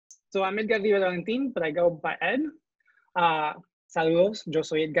So I'm Edgard Rivera-Valentín, but I go by Ed. Saludos, yo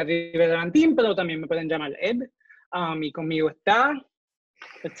soy Edgard Rivera-Valentín, pero también me pueden llamar Ed. Y conmigo está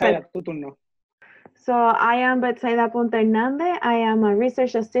Betsaida, tu turno. So I am Betsaida Punta Hernandez. I am a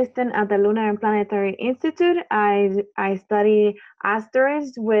research assistant at the Lunar and Planetary Institute. I study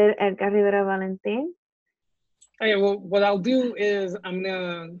asteroids with Edgard Rivera-Valentín. Okay, well, what I'll do is I'm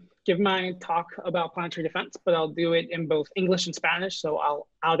gonna give my talk about planetary defense, but I'll do it in both English and Spanish, so I'll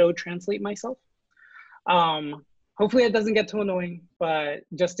auto-translate myself. Hopefully it doesn't get too annoying, but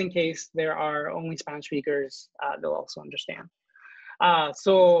just in case there are only Spanish speakers, they'll also understand.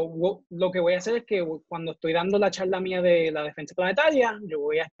 Lo que voy a hacer es que cuando estoy dando la charla mía de la defensa planetaria, yo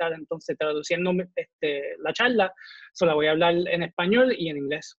voy a estar entonces traduciendo la charla, la voy a hablar en español y en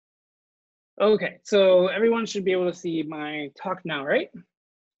inglés. Okay, so everyone should be able to see my talk now, right?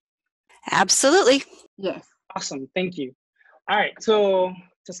 Absolutely. Yes. Awesome, thank you. All right, so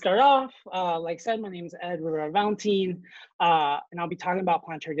to start off, like I said, my name is Edgard Rivera-Valentín, and I'll be talking about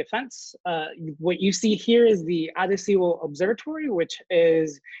planetary defense. What you see here is the Arecibo Observatory, which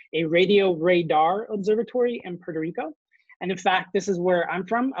is a radio radar observatory in Puerto Rico. And in fact, this is where I'm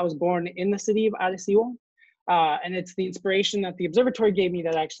from. I was born in the city of Arecibo, and it's the inspiration that the observatory gave me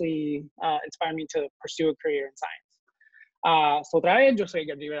that actually inspired me to pursue a career in science. Otra vez, yo soy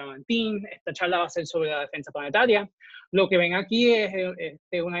Edgard Rivera-Valentín. Esta charla va a ser sobre la defensa planetaria. Lo que ven aquí es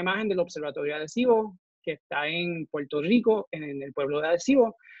una imagen del Observatorio de Arecibo, que está en Puerto Rico, en el pueblo de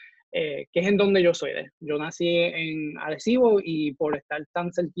Arecibo, que es en donde yo soy. Yo nací en Arecibo y por estar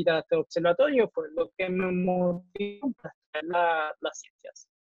tan cerquita de este observatorio fue lo que me motivó para estudiar las ciencias.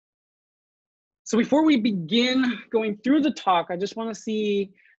 So before we begin going through the talk, I just want to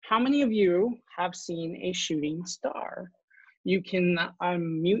see how many of you have seen a shooting star. You can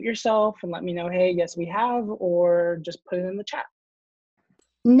unmute yourself and let me know, hey, yes, we have, or just put it in the chat.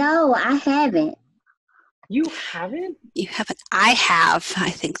 No, I haven't. You haven't? You haven't? I have.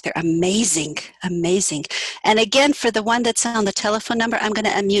 I think they're amazing, amazing. And again, for the one that's on the telephone number, I'm going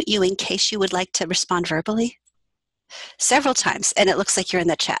to unmute you in case you would like to respond verbally. Several times, and it looks like you're in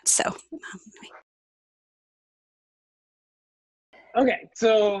the chat, so. Okay,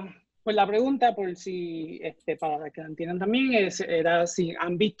 so pues la pregunta, por si para que entiendan también, era si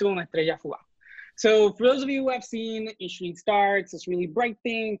han visto una estrella fugaz. So for those of you who have seen a shooting star, it's this really bright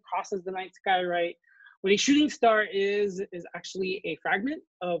thing, crosses the night sky, right? What a shooting star is actually a fragment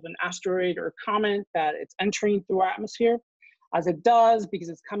of an asteroid or comet that it's entering through our atmosphere. As it does, because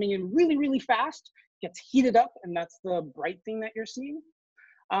it's coming in really, really fast, gets heated up, and that's the bright thing that you're seeing.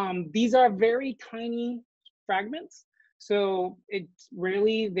 These are very tiny fragments. So it's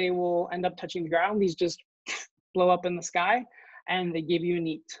rarely they will end up touching the ground. These just blow up in the sky and they give you a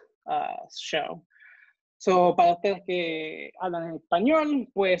neat show. So para ustedes que hablan en español,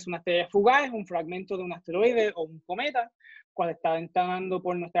 pues una estrella fugaz es un fragmento de un asteroide o un cometa cual está entrando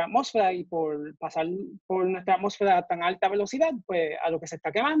por nuestra atmósfera y por pasar por nuestra atmósfera a tan alta velocidad, pues a lo que se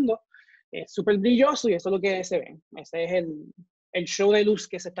está quemando es súper brilloso y eso es lo que se ve. Ese es el show de luz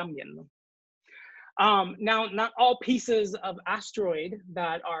que se están viendo. Now, not all pieces of asteroid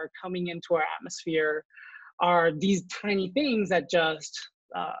that are coming into our atmosphere are these tiny things that just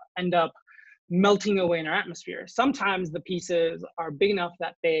end up melting away in our atmosphere. Sometimes the pieces are big enough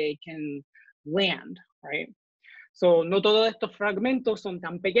that they can land, right? So, no todos estos fragmentos son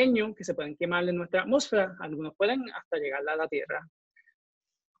tan pequeños que se pueden quemar en nuestra atmósfera. Algunos pueden hasta llegar a la Tierra.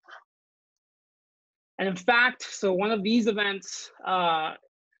 And in fact, so one of these events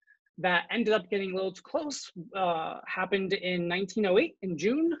that ended up getting a little too close happened in 1908 in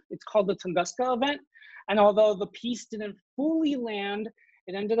June. It's called the Tunguska event. And although the piece didn't fully land,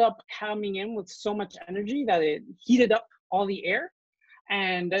 it ended up coming in with so much energy that it heated up all the air.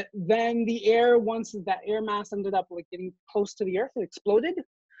 And then the air, once that air mass ended up like getting close to the earth, it exploded.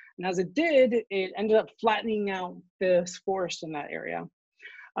 And as it did, it ended up flattening out this forest in that area.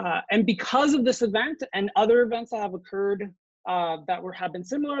 And because of this event and other events that have occurred that have been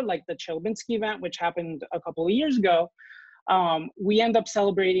similar, like the Chelyabinsk event, which happened a couple of years ago, we end up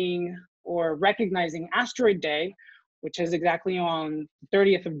celebrating or recognizing Asteroid Day, which is exactly on the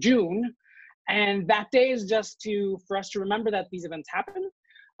 30th of June. And that day is just for us to remember that these events happen,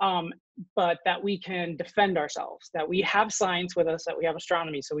 but that we can defend ourselves, that we have science with us, that we have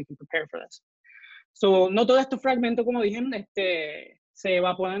astronomy, so we can prepare for this. So, no todo estos fragmentos, como dije, se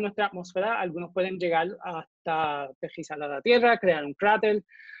evaporan en nuestra atmósfera. Algunos pueden llegar hasta aterrizar a la Tierra, crear un cráter.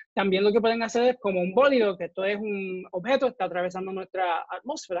 También lo que pueden hacer es como un bólido, que esto es un objeto que está atravesando nuestra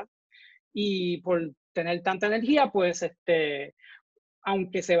atmósfera y por tener tanta energía, pues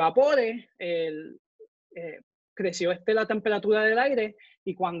aunque se evapore, creció la temperatura del aire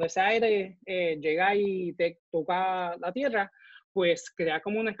y cuando ese aire llega y te toca la Tierra, pues crea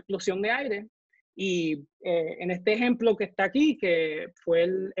como una explosión de aire. Y en este ejemplo que está aquí, que fue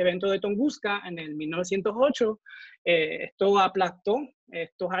el evento de Tunguska en el 1908, esto aplastó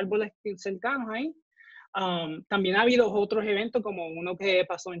estos árboles cercanos ahí. También ha habido otros eventos, como uno que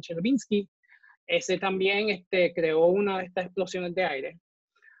pasó en Chelyabinsk. Ese también creó una de estas explosiones de aire.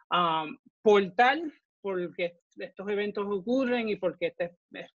 Porque estos eventos ocurren y porque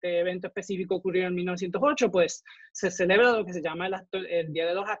este evento específico ocurrió en 1908, pues se celebra lo que se llama el Día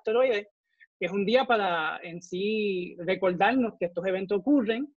de los Asteroides, que es un día para en sí recordarnos que estos eventos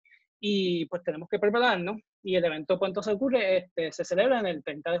ocurren y pues tenemos que prepararnos. Y el evento cuando se ocurre, se celebra en el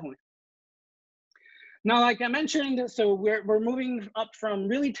 30 de junio. Now, like I mentioned, so we're moving up from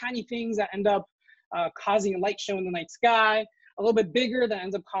really tiny things that end up causing a light show in the night sky, a little bit bigger that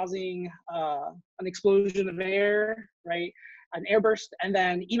ends up causing an explosion of air, right? An airburst, and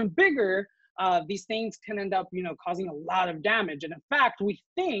then even bigger, these things can end up, causing a lot of damage. And in fact, we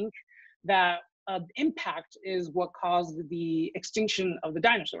think that impact is what caused the extinction of the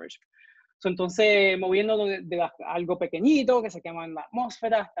dinosaurs. So, entonces, moviéndonos de algo pequeñito que se quema en la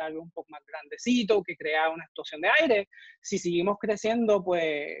atmósfera hasta algo un poco más grandecito que crea una explosión de aire. Si seguimos creciendo,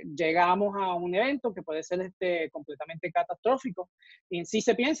 pues llegamos a un evento que puede ser completamente catastrófico. Y en sí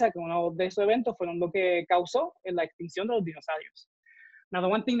se piensa que uno de esos eventos fueron lo que causó la extinción de los dinosaurios. Now, the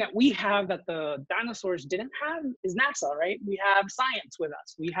one thing that we have that the dinosaurs didn't have is NASA, right? We have science with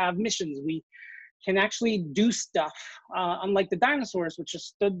us. We have missions. We can actually do stuff, unlike the dinosaurs, which just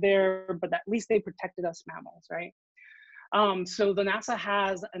stood there, but at least they protected us mammals, right? So the NASA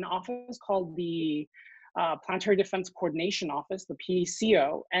has an office called the Planetary Defense Coordination Office, the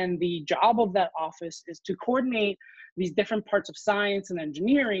PDCO, and the job of that office is to coordinate these different parts of science and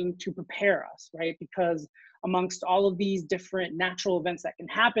engineering to prepare us, right? Because amongst all of these different natural events that can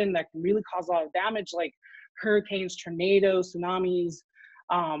happen that can really cause a lot of damage, like hurricanes, tornadoes, tsunamis,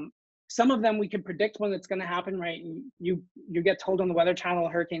 some of them we can predict when it's going to happen, right? You get told on the Weather Channel, a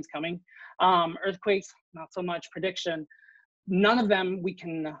hurricane's coming. Earthquakes, not so much prediction. None of them we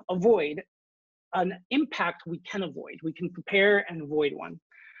can avoid. An impact we can avoid. We can prepare and avoid one.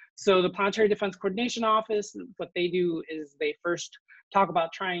 So the Planetary Defense Coordination Office, what they do is they first talk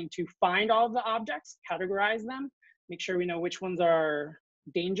about trying to find all of the objects, categorize them, make sure we know which ones are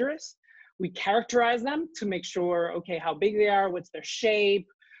dangerous. We characterize them to make sure, okay, how big they are, what's their shape,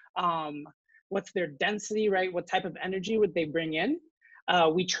 what's their density, right? What type of energy would they bring in?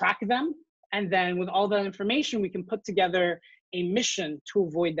 We track them. And then with all that information, we can put together a mission to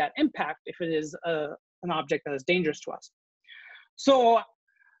avoid that impact if it is an object that is dangerous to us. So,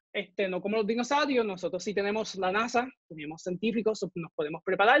 no como los dinosaurios, nosotros sí tenemos la NASA, tenemos científicos, nos podemos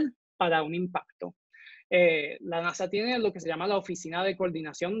preparar para un impacto. La NASA tiene lo que se llama la Oficina de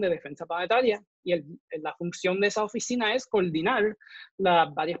Coordinación de Defensa Planetaria y la función de esa oficina es coordinar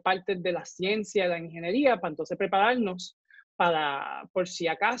las varias partes de la ciencia y la ingeniería para entonces prepararnos para, por si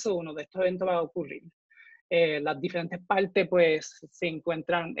acaso, uno de estos eventos va a ocurrir. Las diferentes partes pues se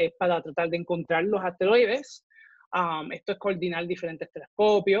encuentran, es para tratar de encontrar los asteroides. Esto es coordinar diferentes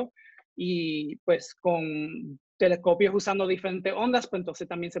telescopios y pues con telescopios usando diferentes ondas, pues entonces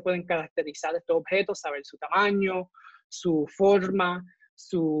también se pueden caracterizar estos objetos, saber su tamaño, su forma,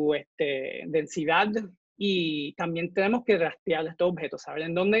 su densidad y también tenemos que rastrear estos objetos, saber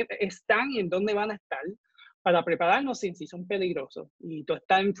en dónde están y en dónde van a estar para prepararnos si son peligrosos. Y toda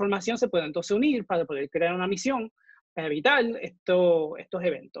esta información se puede entonces unir para poder crear una misión para evitar estos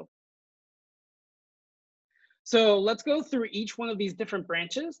eventos. So let's go through each one of these different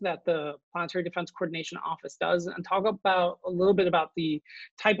branches that the Planetary Defense Coordination Office does and talk about a little bit about the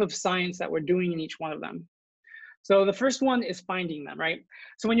type of science that we're doing in each one of them. So the first one is finding them, right?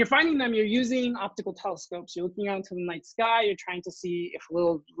 So when you're finding them, you're using optical telescopes. You're looking out into the night sky. You're trying to see if a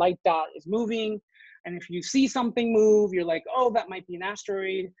little light dot is moving. And if you see something move, you're like, oh, that might be an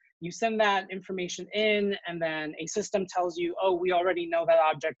asteroid. You send that information in, and then a system tells you, oh, we already know that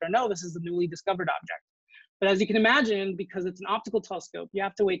object, or no, this is a newly discovered object. But as you can imagine, because it's an optical telescope, you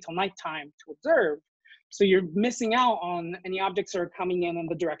have to wait till nighttime to observe. So you're missing out on any objects that are coming in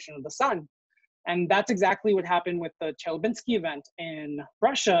the direction of the sun. And that's exactly what happened with the Chelyabinsk event in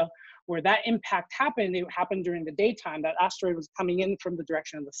Russia, where that impact happened. It happened during the daytime. That asteroid was coming in from the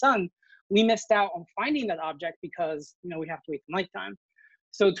direction of the sun. We missed out on finding that object because we have to wait till nighttime.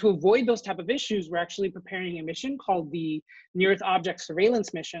 So to avoid those type of issues, we're actually preparing a mission called the Near-Earth Object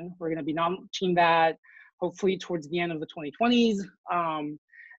Surveillance Mission. We're going to be launching that hopefully towards the end of the 2020s.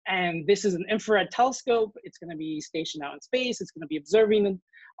 And this is an infrared telescope. It's going to be stationed out in space. It's going to be observing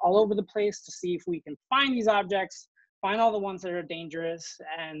all over the place to see if we can find these objects, find all the ones that are dangerous,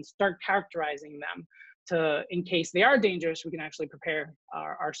 and start characterizing them to, in case they are dangerous, we can actually prepare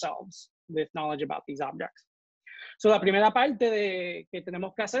ourselves with knowledge about these objects. So la primera parte que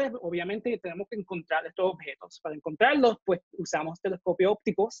tenemos que hacer, obviamente tenemos que encontrar estos objetos. Para encontrarlos, pues usamos telescopios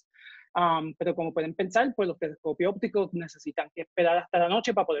ópticos, pero como pueden pensar, pues los telescopios ópticos necesitan que esperar hasta la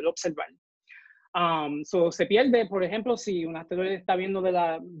noche para poder observar. Se pierde, por ejemplo, si un asteroide está viniendo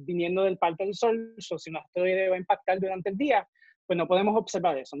del parte del Sol, o si un asteroide va a impactar durante el día, pues no podemos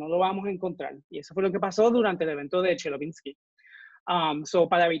observar eso, no lo vamos a encontrar. Y eso fue lo que pasó durante el evento de Chelyabinsk.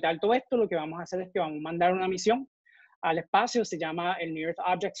 Para evitar todo esto, lo que vamos a hacer es que vamos a mandar una misión al espacio, se llama el Near Earth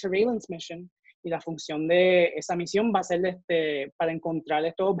Object Surveillance Mission, y la función de esa misión va a ser para encontrar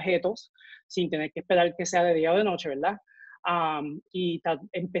estos objetos sin tener que esperar que sea de día o de noche, ¿verdad? Y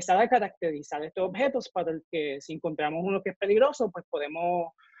empezar a caracterizar estos objetos para que si encontramos uno que es peligroso, pues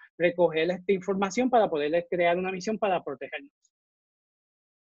podemos recoger esta información para poder crear una misión para protegernos.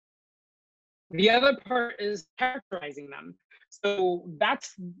 The other part is characterizing them. So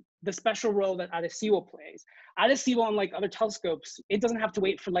that's the special role that Arecibo plays. Arecibo, unlike other telescopes, it doesn't have to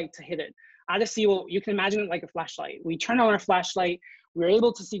wait for light to hit it. Arecibo, you can imagine it like a flashlight. We turn on our flashlight, we're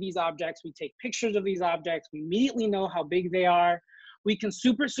able to see these objects, we take pictures of these objects, we immediately know how big they are. We can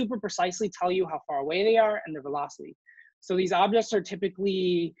super precisely tell you how far away they are and their velocity. So these objects are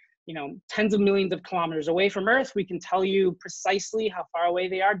typically, you know, tens of millions of kilometers away from Earth. We can tell you precisely how far away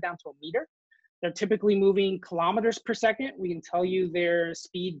they are down to a meter. They're typically moving kilometers per second. We can tell you their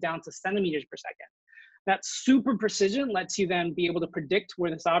speed down to centimeters per second. That super precision lets you then be able to predict where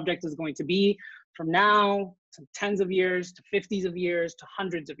this object is going to be from now to tens of years, to 50s of years, to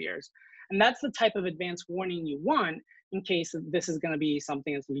hundreds of years. And that's the type of advanced warning you want in case this is going to be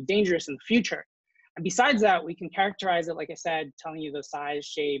something that's going to be dangerous in the future. And besides that, we can characterize it, like I said, telling you the size,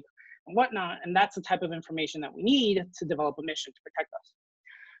 shape, and whatnot. And that's the type of information that we need to develop a mission to protect us.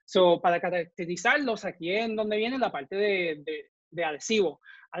 So, para caracterizarlos, aquí es donde viene la parte de Arecibo.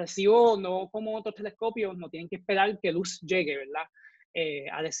 Arecibo, no como otros telescopios, no tienen que esperar que luz llegue, ¿verdad?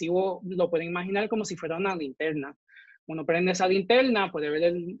 Arecibo lo pueden imaginar como si fuera una linterna. Uno prende esa linterna, puede ver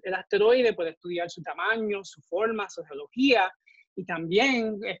el asteroide, puede estudiar su tamaño, su forma, su geología, y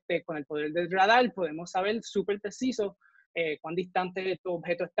también con el poder del radar podemos saber súper preciso cuán distantes estos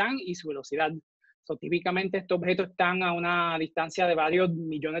objetos están y su velocidad. Típicamente estos objetos están a una distancia de varios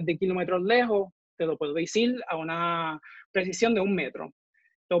millones de kilómetros lejos, te lo puedo decir a una precisión de 1 metro.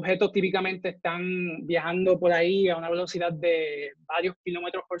 Estos objetos típicamente están viajando por ahí a una velocidad de varios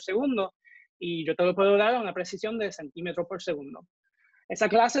kilómetros por segundo y yo te lo puedo dar a una precisión de centímetros por segundo. Esa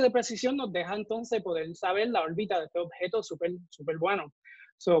clase de precisión nos deja entonces poder saber la órbita de este objeto súper bueno.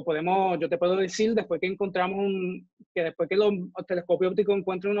 Yo te puedo decir, después que los telescopios ópticos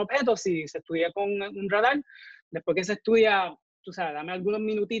encuentren un objeto, si se estudia con un radar, después que se estudia, tú sabes, dame algunos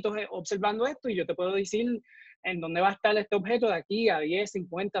minutitos observando esto y yo te puedo decir en dónde va a estar este objeto de aquí a 10,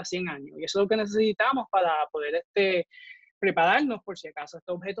 50, 100 años. Y eso es lo que necesitamos para poder prepararnos por si acaso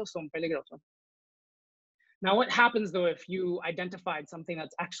estos objetos son peligrosos. Now, what happens though if you identified something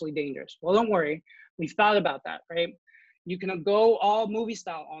that's actually dangerous? Well, don't worry, we've thought about that, right? You can go all movie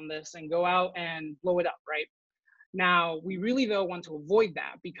style on this and go out and blow it up, right? Now, we really though want to avoid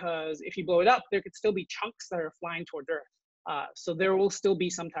that because if you blow it up, there could still be chunks that are flying toward Earth. So there will still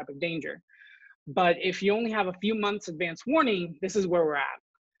be some type of danger. But if you only have a few months advance warning, this is where we're at.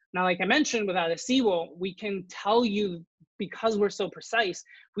 Now, like I mentioned with Arecibo, we can tell you, because we're so precise,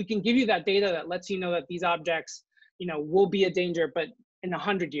 we can give you that data that lets you know that these objects, you know, will be a danger, but in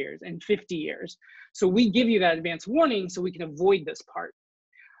 100 years, in 50 years. So we give you that advance warning so we can avoid this part.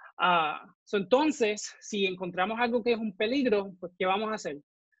 Entonces, si encontramos algo que es un peligro, pues ¿qué vamos a hacer?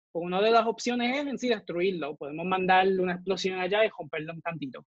 Pues una de las opciones es en sí destruirlo. Podemos mandarle una explosión allá y romperlo un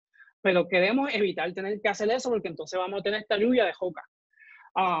tantito. Pero queremos evitar tener que hacer eso porque entonces vamos a tener esta lluvia de joca.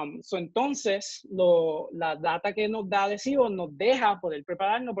 Entonces, la data que nos da Arecibo nos deja poder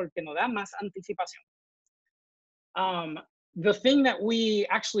prepararnos porque nos da más anticipación. The thing that we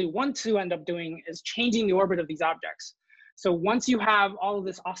actually want to end up doing is changing the orbit of these objects. So once you have all of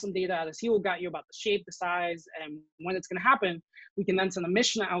this awesome data Arecibo got you about the shape, the size, and when it's going to happen, we can then send a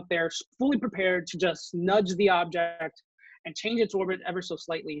mission out there fully prepared to just nudge the object and change its orbit ever so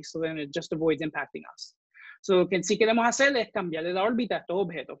slightly so then it just avoids impacting us. So lo que sí queremos hacer es cambiarle la órbita a estos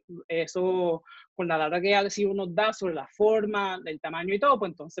objetos. Eso, con la data que Arecibo nos da sobre la forma, el tamaño y todo,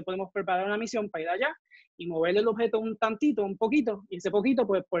 pues entonces podemos preparar una misión para ir allá y moverle el objeto un tantito, un poquito, y ese poquito,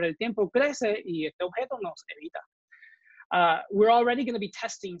 pues por el tiempo crece y este objeto nos evita. We're already going to be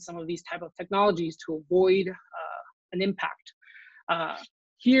testing some of these type of technologies to avoid an impact.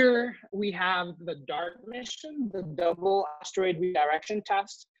 Here we have the DART mission, the Double Asteroid Redirection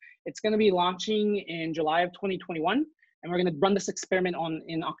Test. It's going to be launching in July of 2021, and we're going to run this experiment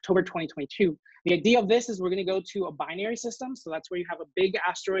in October 2022. The idea of this is we're going to go to a binary system, so that's where you have a big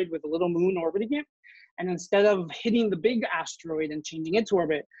asteroid with a little moon orbiting it, and instead of hitting the big asteroid and changing its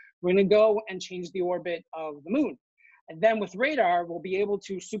orbit, we're going to go and change the orbit of the moon. And then with radar, we'll be able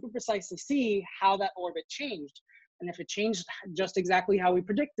to super precisely see how that orbit changed. And if it changed just exactly how we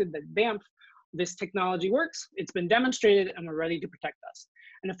predicted, that BAMF, this technology works, it's been demonstrated, and we're ready to protect us.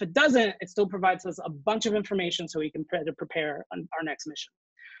 And if it doesn't, it still provides us a bunch of information so we can prepare our next mission.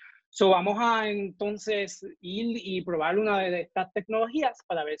 So vamos a entonces ir y probar una de estas tecnologías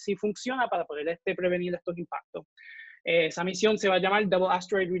para ver si funciona para poder prevenir estos impactos. Esa misión se va a llamar Double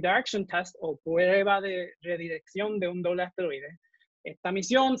Asteroid Redirection Test o prueba de redirección de un doble asteroide. Esta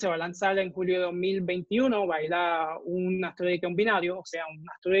misión se va a lanzar en julio de 2021, va a ir a un asteroide que es un binario, o sea, un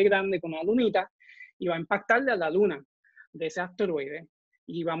asteroide grande con una lunita, y va a impactarle a la luna de ese asteroide.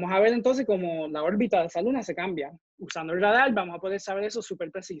 Y vamos a ver entonces cómo la órbita de esa luna se cambia. Usando el radar vamos a poder saber eso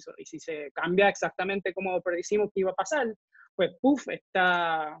súper preciso. Y si se cambia exactamente como predicimos que iba a pasar, pues puff,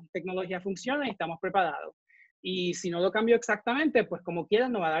 esta tecnología funciona y estamos preparados. Y si no lo cambio exactamente, pues como quiera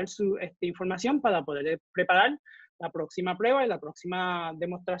nos va a dar su información para poder preparar la próxima prueba y la próxima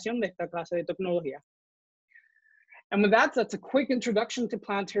demostración de esta clase de tecnología. And with that, that's a quick introduction to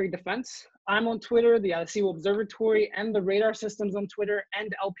planetary defense. I'm on Twitter, the Arecibo Observatory, and the radar systems on Twitter,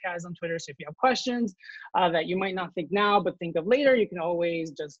 and LPI is on Twitter. So if you have questions that you might not think now, but think of later, you can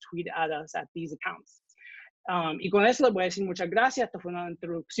always just tweet at us at these accounts. Y con eso les voy a decir muchas gracias. Esto fue una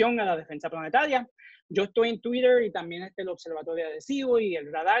introducción a la defensa planetaria. Yo estoy en Twitter y también el Observatorio de Arecibo y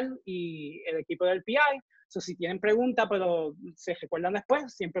el radar y el equipo del LPI. So si tienen preguntas, pero se recuerdan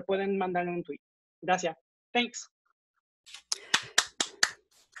después, siempre pueden mandarle un tweet. Gracias. Thanks.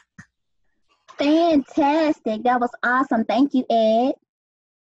 Fantastic. That was awesome. Thank you, Ed.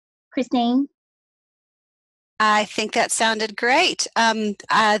 Christine? I think that sounded great.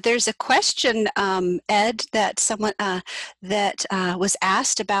 There's a question, Ed, that someone was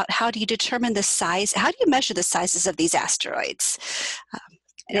asked about how do you determine the size, how do you measure the sizes of these asteroids?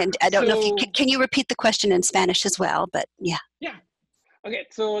 And I don't know if you can you repeat the question in Spanish as well, but yeah. Yeah. Okay,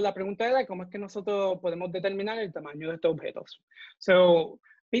 so la pregunta era cómo es que nosotros podemos determinar el tamaño de estos objetos. So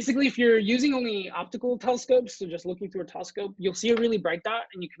basically, if you're using only optical telescopes, so just looking through a telescope, you'll see a really bright dot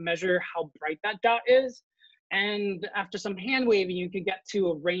and you can measure how bright that dot is. And after some hand waving, you can get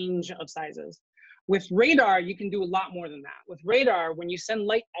to a range of sizes. With radar, you can do a lot more than that. With radar, when you send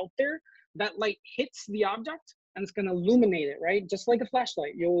light out there, that light hits the object and it's gonna illuminate it, right? Just like a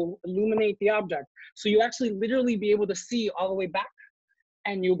flashlight, you'll illuminate the object. So you actually literally be able to see all the way back,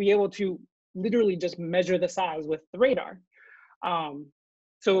 and you'll be able to literally just measure the size with the radar.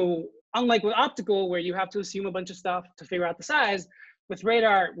 So unlike with optical, where you have to assume a bunch of stuff to figure out the size, with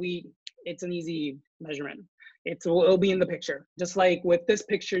radar, it's an easy measurement. It'll be in the picture. Just like with this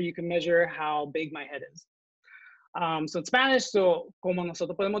picture, you can measure how big my head is. So in Spanish, so como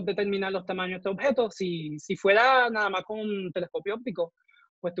nosotros podemos determinar los tamaños de estos objetos, si fuera nada más con un telescopio óptico,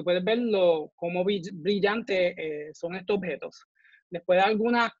 pues tú puedes ver cómo brillante son estos objetos. Después de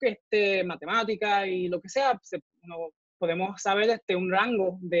algunas matemáticas y lo que sea, podemos saber un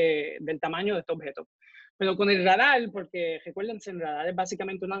rango del tamaño de estos objetos. Pero con el radar, porque recuérdense, el radar es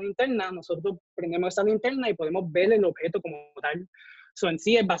básicamente una linterna, nosotros prendemos esa linterna y podemos ver el objeto como tal. So en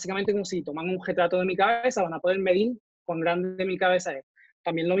sí es básicamente como si toman un retrato de mi cabeza, van a poder medir cuán grande mi cabeza es.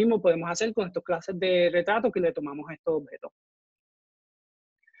 También lo mismo podemos hacer con estas clases de retratos que le tomamos a estos objetos.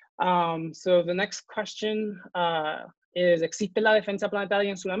 So the next question is, ¿existe la defensa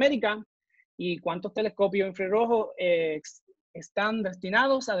planetaria en Sudamérica? ¿Y cuántos telescopios infrarrojos están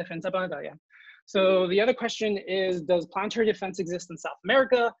destinados a defensa planetaria? So the other question is, does planetary defense exist in South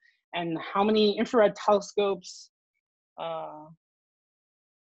America? And how many infrared telescopes?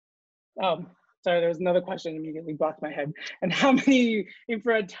 Sorry, there was another question immediately blocked my head. And how many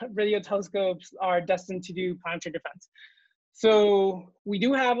infrared radio telescopes are destined to do planetary defense? So we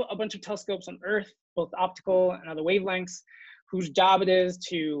do have a bunch of telescopes on Earth, both optical and other wavelengths, whose job it is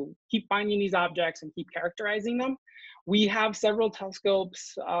to keep finding these objects and keep characterizing them. We have several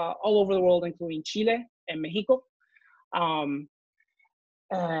telescopes all over the world, including Chile and Mexico. And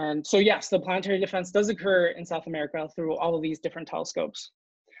so yes, the planetary defense does occur in South America through all of these different telescopes.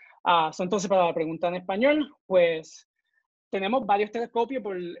 So entonces, para la pregunta en español, pues tenemos varios telescopios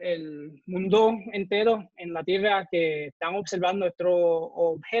por el mundo entero en la Tierra que están observando estos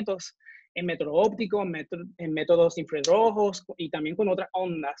objetos en métodos ópticos, en métodos infrarrojos y también con otras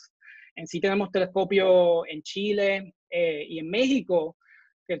ondas. En sí tenemos telescopios en Chile y en México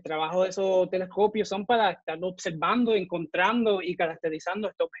que el trabajo de esos telescopios son para estar observando, encontrando y caracterizando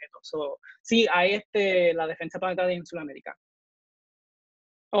estos objetos. So, sí, hay la defensa planetaria en Sudamérica.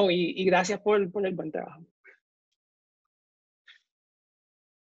 Oh, y gracias por el buen trabajo.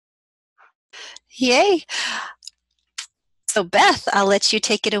 Yay. So Beth, I'll let you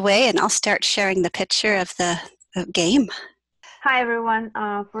take it away and I'll start sharing the picture of the game. Hi everyone.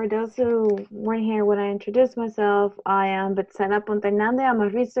 For those who weren't here when I introduced myself, I am Betsaida Ponte Hernandez. I'm a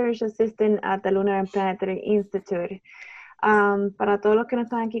research assistant at the Lunar and Planetary Institute. Para todos los que no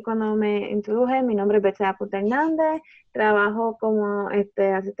están aquí cuando me introduje, mi nombre es Betsaida Ponte Hernandez. Trabajo como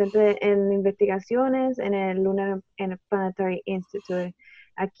asistente en investigaciones en el Lunar and Planetary Institute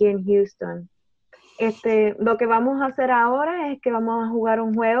aquí en Houston. Lo que vamos a hacer ahora es que vamos a jugar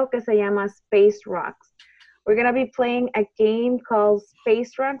un juego que se llama Space Rocks. We're going to be playing a game called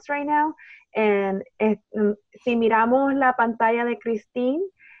Space Rocks right now. And si miramos la pantalla de Christine,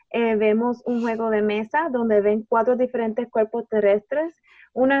 vemos un juego de mesa donde ven 4 diferentes cuerpos terrestres,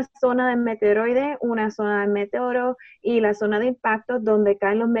 una zona de meteoroide, una zona de meteoro y la zona de impacto donde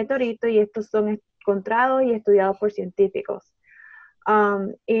caen los meteoritos, y estos son encontrados y estudiados por científicos.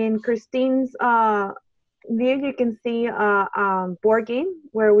 In Christine's view, you can see a board game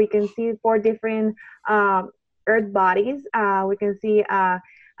where we can see 4 different Earth bodies. We can see a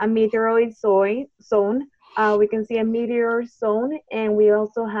meteoroid zone. We can see a meteor zone, and we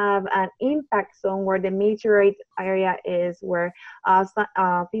also have an impact zone where the meteorite area is, where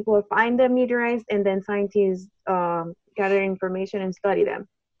people find the meteorites and then scientists gather information and study them.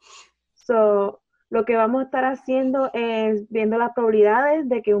 So, lo que vamos a estar haciendo es viendo las probabilidades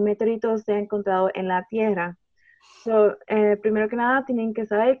de que un meteorito sea encontrado en la Tierra. So, primero que nada, tienen que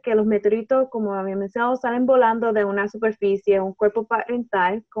saber que los meteoritos, como había mencionado, salen volando de una superficie, un cuerpo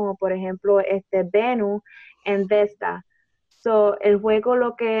parental, como por ejemplo Venus en Vesta. So, el juego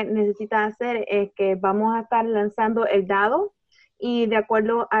lo que necesita hacer es que vamos a estar lanzando el dado, y de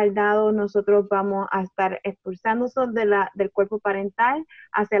acuerdo al dado nosotros vamos a estar expulsando del cuerpo parental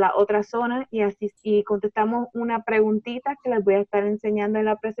hacia la otra zona, y contestamos una preguntita que les voy a estar enseñando en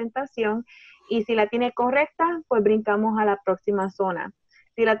la presentación, y si la tiene correcta, pues brincamos a la próxima zona.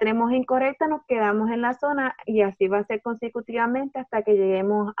 Si la tenemos incorrecta, nos quedamos en la zona, y así va a ser consecutivamente hasta que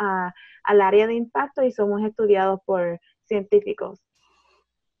lleguemos al área de impacto y somos estudiados por científicos.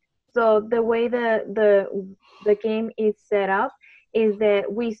 So the way the game is set up is that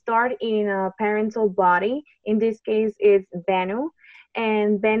we start in a parental body. In this case, it's Bennu.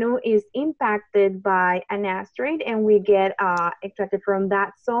 And Bennu is impacted by an asteroid, and we get extracted from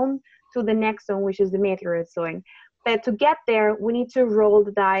that zone to the next zone, which is the meteorite zone. But to get there, we need to roll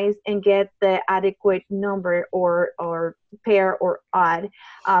the dice and get the adequate number or pair or odd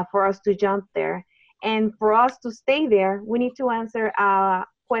for us to jump there. And for us to stay there, we need to answer a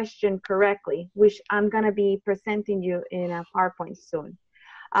question correctly, which I'm going to be presenting you in a PowerPoint soon.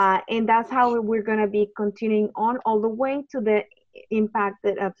 And that's how we're going to be continuing on all the way to the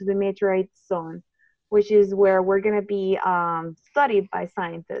impacted to the meteorite zone, which is where we're going to be studied by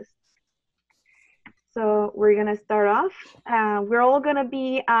scientists. So we're going to start off. We're all going to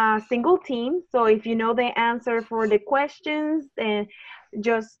be a single team. So if you know the answer for the questions, then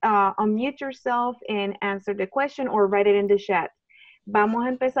just unmute yourself and answer the question or write it in the chat. Vamos a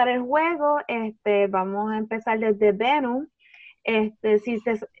empezar el juego. Vamos a empezar desde Venus.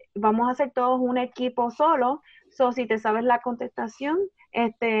 Vamos a hacer todos un equipo solo. So, si te sabes la contestación,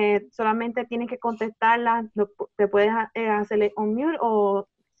 solamente tienes que contestarla. Te puedes hacerle unmute, o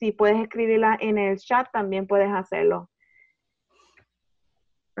si puedes escribirla en el chat, también puedes hacerlo.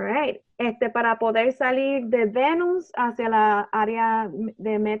 All right. Para poder salir de Venus hacia la área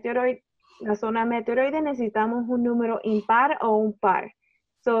de meteoroide, la zona meteoroide, necesitamos un número impar o un par.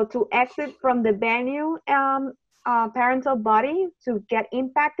 So to exit from the Bennu parental body, to get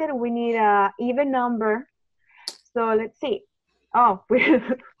impacted, we need an even number. So let's see. Oh,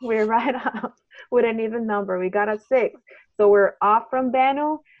 we're right off with an even number. We got a 6. So we're off from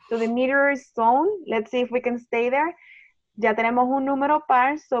Bennu to the meteor zone. Let's see if we can stay there. Ya tenemos un número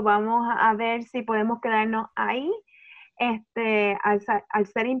par, so vamos a ver si podemos quedarnos ahí. Al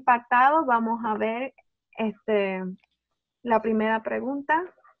ser impactados, vamos a ver la primera pregunta.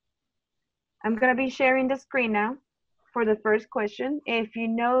 I'm going to be sharing the screen now for the first question. If you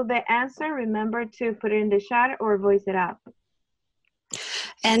know the answer, remember to put it in the chat or voice it out.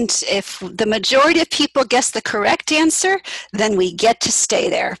 And if the majority of people guess the correct answer, then we get to stay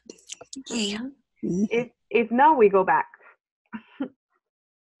there. Mm-hmm. If not, we go back.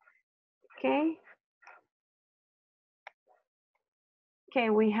 Okay. Okay,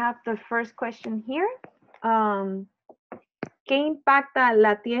 we have the first question here. ¿qué impacta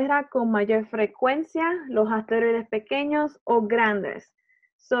la Tierra con mayor frecuencia? ¿Los asteroides pequeños o grandes?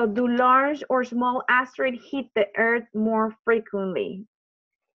 So, do large or small asteroids hit the Earth more frequently?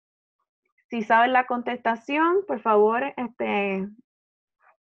 Si saben la contestación, por favor,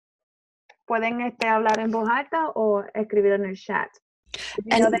 pueden hablar en voz alta o escribir en el chat.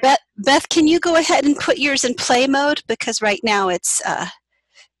 And Beth, can you go ahead and put yours in play mode? Because right now it's,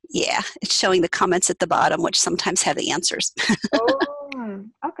 it's showing the comments at the bottom, which sometimes have the answers.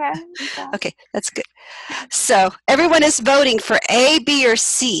 Okay. Okay, that's good. So everyone is voting for A, B, or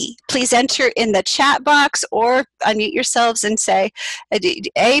C. Please enter in the chat box or unmute yourselves and say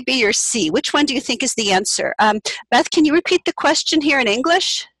A, B, or C. Which one do you think is the answer? Beth, can you repeat the question here in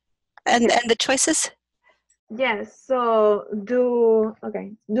English and the choices? Yes, so do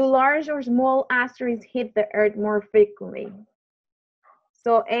large or small asteroids hit the Earth more frequently?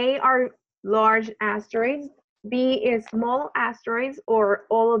 So A are large asteroids, B is small asteroids, or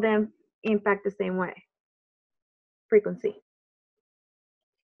all of them impact the same way, frequency.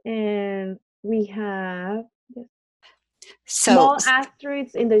 And we have small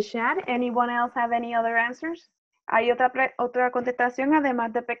asteroids in the chat. Anyone else have any other answers? ¿Hay otra contestación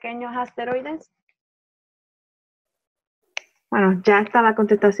además de pequeños asteroides? Bueno, ya está la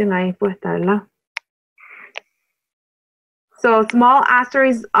contestación ahí puesta, ¿verdad? So small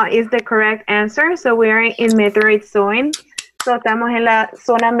asteroids is the correct answer. So we are in meteoroid zone. So estamos en la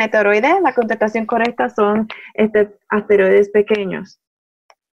zona meteoroide. La contestación correcta son asteroides pequeños.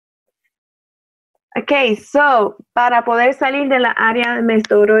 Okay, so para poder salir de la área de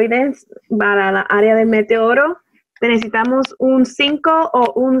meteoroides para la área de meteoro, necesitamos un 5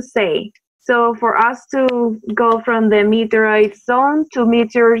 o un 6. So for us to go from the meteoroid zone to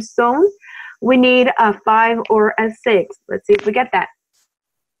meteor zone, we need a 5 or a 6. Let's see if we get that.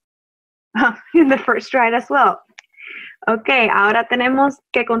 In the first try as well. Ok, ahora tenemos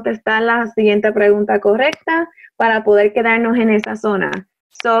que contestar la siguiente pregunta correcta para poder quedarnos en esa zona.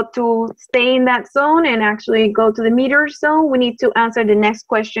 So to stay in that zone and actually go to the meteor zone, we need to answer the next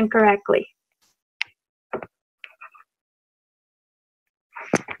question correctly.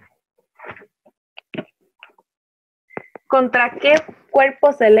 ¿Contra qué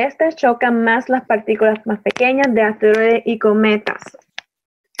cuerpos celestes chocan más las partículas más pequeñas de asteroides y cometas?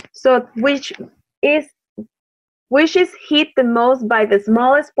 So, which is hit the most by the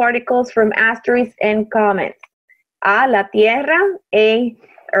smallest particles from asteroids and comets? A, la Tierra, A,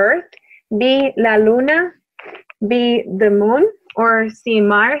 Earth, B, la Luna, B, the Moon, or C,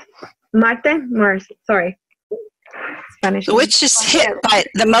 Mars, sorry. Spanish. Which is hit by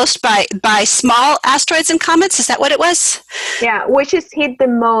the most by small asteroids and comets? Is that what it was? Yeah, which is hit the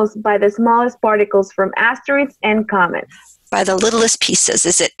most by the smallest particles from asteroids and comets? By the littlest pieces.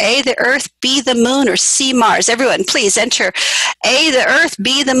 Is it A, the Earth, B, the Moon, or C, Mars? Everyone, please enter A, the Earth,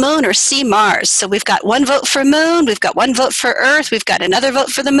 B, the Moon, or C, Mars. So we've got one vote for Moon, we've got one vote for Earth, we've got another vote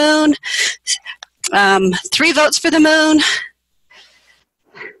for the Moon, 3 votes for the Moon.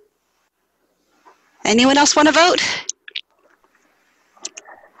 Anyone else want to vote?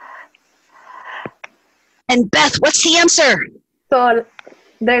 And Beth, what's the answer? So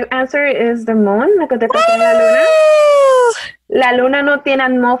the answer is the Moon. La contestación es la Luna. La Luna no tiene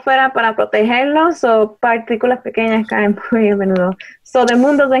atmósfera para protegerlo, so partículas pequeñas caen muy a menudo. So the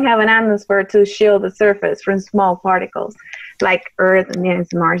Moon doesn't have an atmosphere to shield the surface from small particles like Earth and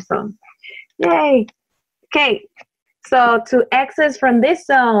Mars. So, yay! Okay, so to access from this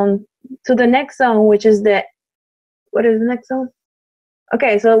zone to the next zone, which is what is the next zone?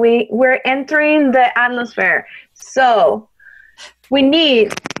 Okay, so we're entering the atmosphere. So we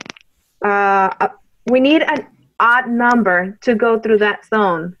need an odd number to go through that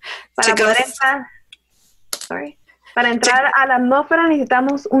zone. Para entrar a la atmósfera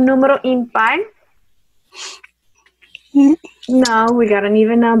necesitamos un número impar. No, we got an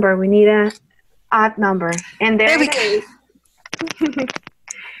even number. We need an odd number. And there it is.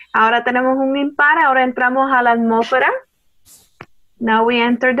 Ahora tenemos un impar. Ahora entramos a la atmósfera. Now we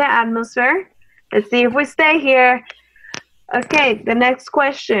enter the atmosphere. Let's see if we stay here. Okay, the next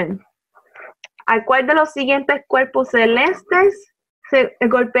question. ¿A cuál de los siguientes cuerpos celestes se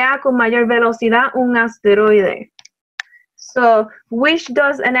golpea con mayor velocidad un asteroide? So, which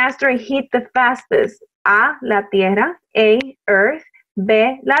does an asteroid hit the fastest? A, la Tierra, A, Earth,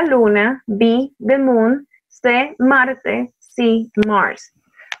 B, la Luna, B, the Moon, C, Marte, C, Mars.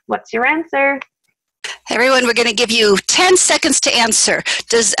 What's your answer? Everyone, we're going to give you 10 seconds to answer.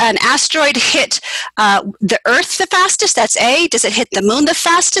 Does an asteroid hit the Earth the fastest? That's A. Does it hit the Moon the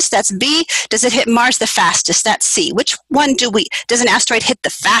fastest? That's B. Does it hit Mars the fastest? That's C. Which one does an asteroid hit the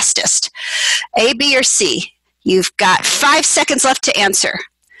fastest? A, B, or C? You've got 5 seconds left to answer.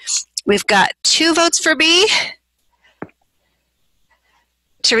 We've got 2 votes for B.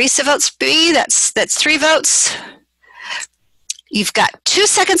 Teresa votes B. That's 3 votes. You've got 2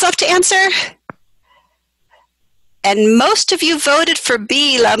 seconds left to answer. And most of you voted for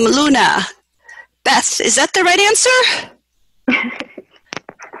B, La Luna. Beth, is that the right answer?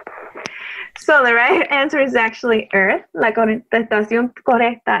 So the right answer is actually Earth. La contestación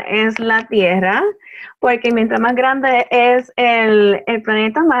correcta es la Tierra, porque mientras más grande es el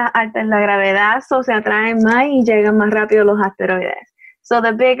planeta, más alta es la gravedad, so se atraen más y llegan más rápido los asteroides. So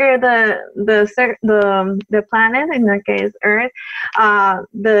the bigger the planet, in that case Earth,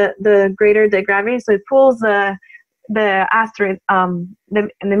 the greater the gravity, so it pulls the asteroid, the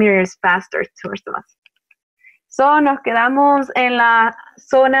meteors faster towards us. So nos quedamos en la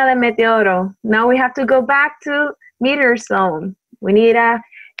zona de meteoro. Now we have to go back to meteor zone. We need a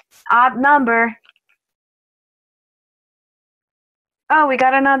odd number. Oh, we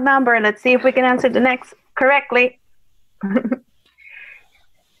got an odd number. Let's see if we can answer the next correctly.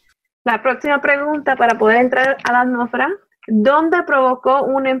 La próxima pregunta para poder entrar a la atmósfera. ¿Dónde provocó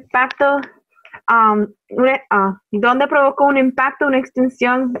un impacto? ¿Dónde provocó un impacto, una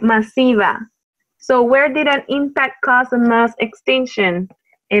extinción masiva? So, where did an impact cause a mass extinction?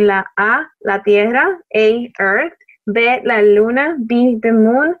 En la A, la Tierra, A, Earth, B, la Luna, B, the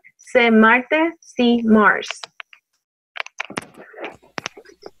Moon, C, Marte, C, Mars.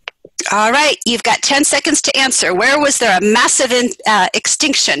 All right, you've got 10 seconds to answer. Where was there a massive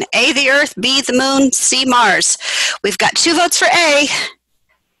extinction? A, the Earth, B, the Moon, C, Mars. We've got 2 votes for A.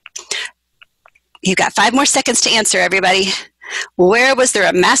 You've got 5 more seconds to answer, everybody. Where was there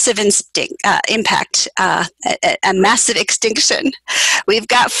a massive impact, a massive extinction? We've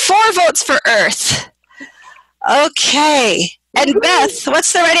got 4 votes for Earth. Okay. And Beth,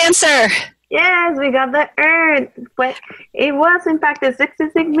 what's the right answer? Yes, we got the Earth. But it was impacted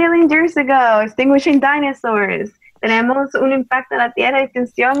 66 million years ago, extinguishing dinosaurs. Tenemos un impacto de la Tierra de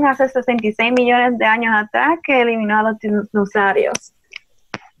extinción hace 66 millones de años atrás que eliminó a los dinosaurios.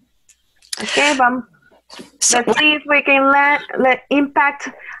 Okay, vamos. Let's see if we can let impact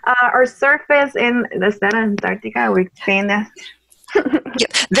our surface in the state of Antarctica. We're saying that.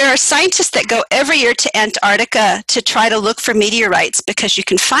 There are scientists that go every year to Antarctica to try to look for meteorites because you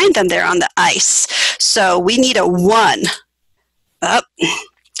can find them there on the ice. So we need a 1.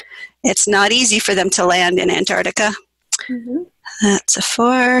 It's not easy for them to land in Antarctica. That's a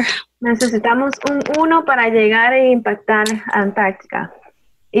 4. Necesitamos un 1 para llegar e impactar Antártica.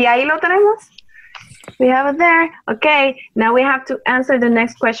 Y ahí lo tenemos. We have it there. Okay, now we have to answer the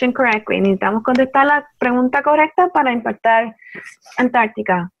next question correctly. Necesitamos contestar la pregunta correcta para impactar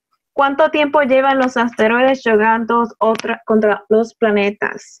Antártica. ¿Cuánto tiempo llevan los asteroides chocando contra los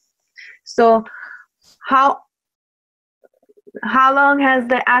planetas? So, how long has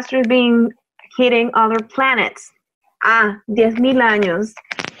the asteroid been hitting other planets? A, 10,000 años.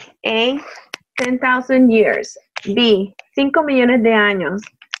 A, 10,000 years. B, 5 millones de años.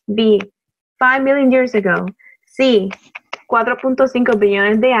 B, 5 million years ago. C, 4.5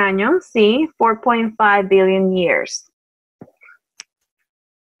 billones de años. C, 4.5 billion years.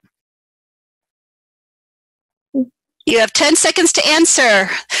 You have 10 seconds to answer.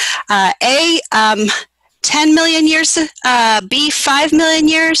 A, 10 million years, B, 5 million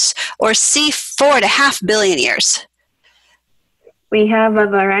years, or C, 4.5 billion years. We have a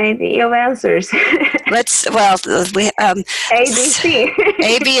variety of answers. A, B, C.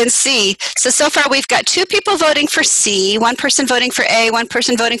 A, B, and C. So far we've got 2 people voting for C, 1 person voting for A, 1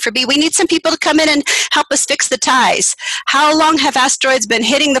 person voting for B. We need some people to come in and help us fix the ties. How long have asteroids been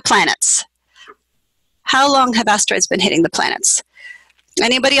hitting the planets? How long have asteroids been hitting the planets?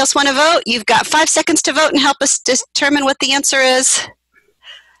 Anybody else want to vote? You've got 5 seconds to vote and help us determine what the answer is.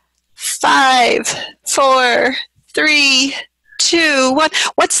 5, 4, 3, 2, 1.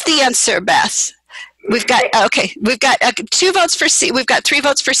 What's the answer, Beth? We've got 2 votes for C. We've got 3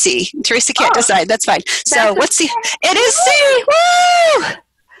 votes for C. Teresa can't decide. That's fine. So what's C? It is C.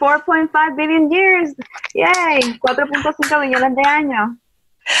 Woo! 4.5 billion years. Yay! 4.5 billones de años.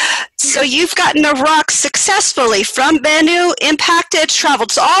 So you've gotten a rock successfully from Bennu, impacted,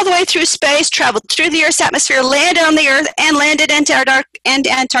 traveled all the way through space, traveled through the Earth's atmosphere, landed on the Earth, and landed in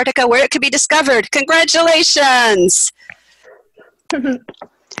Antarctica where it could be discovered. Congratulations!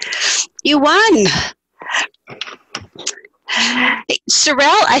 You won. Hey,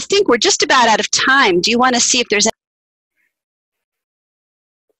 Sorrel, I think we're just about out of time. Do you want to see if there's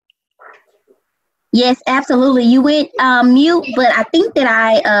Yes, absolutely. You went mute, but I think that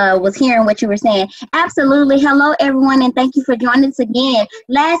I was hearing what you were saying. Absolutely. Hello, everyone, and thank you for joining us again.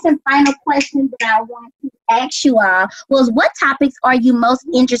 Last and final question that I want to asked you all was, what topics are you most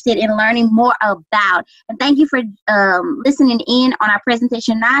interested in learning more about? And thank you for listening in on our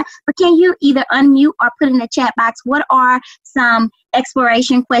presentation now. But can you either unmute or put in the chat box, what are some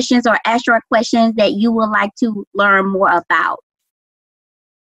exploration questions or asteroid questions that you would like to learn more about?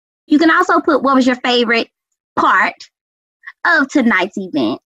 You can also put what was your favorite part of tonight's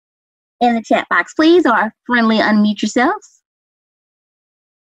event in the chat box, please, or friendly unmute yourselves.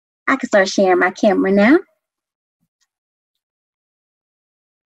 I can start sharing my camera now.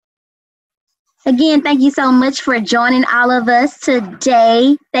 Again, thank you so much for joining all of us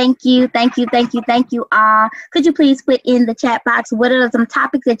today. Thank you, thank you, thank you, thank you all. Could you please put in the chat box what are some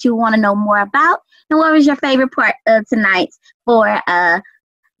topics that you want to know more about? And what was your favorite part of tonight for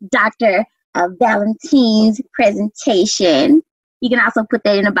Dr. Valentin's presentation? You can also put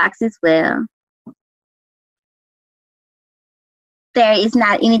that in the box as well. There is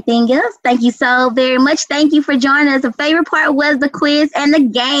not anything else. Thank you so very much. Thank you for joining us. The favorite part was the quiz and the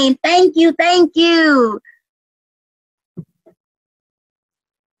game. Thank you, thank you.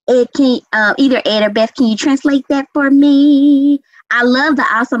 Ed, either Ed or Beth, can you translate that for me? I love the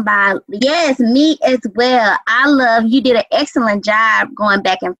awesome bio. Yes, me as well. You did an excellent job going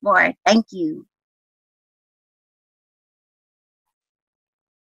back and forth. Thank you.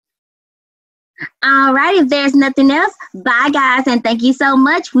 All right, if there's nothing else, bye guys, and thank you so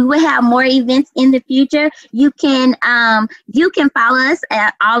much. We will have more events in the future. You can follow us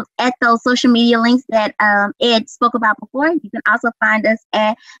at those social media links that Ed spoke about before. You can also find us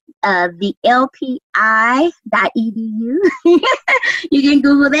at the lpi.edu. You can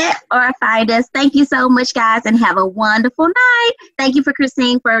Google that or find us. Thank you so much, guys, and have a wonderful night. Thank you for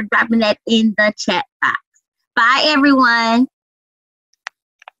Christine for dropping that in the chat box. Bye, everyone.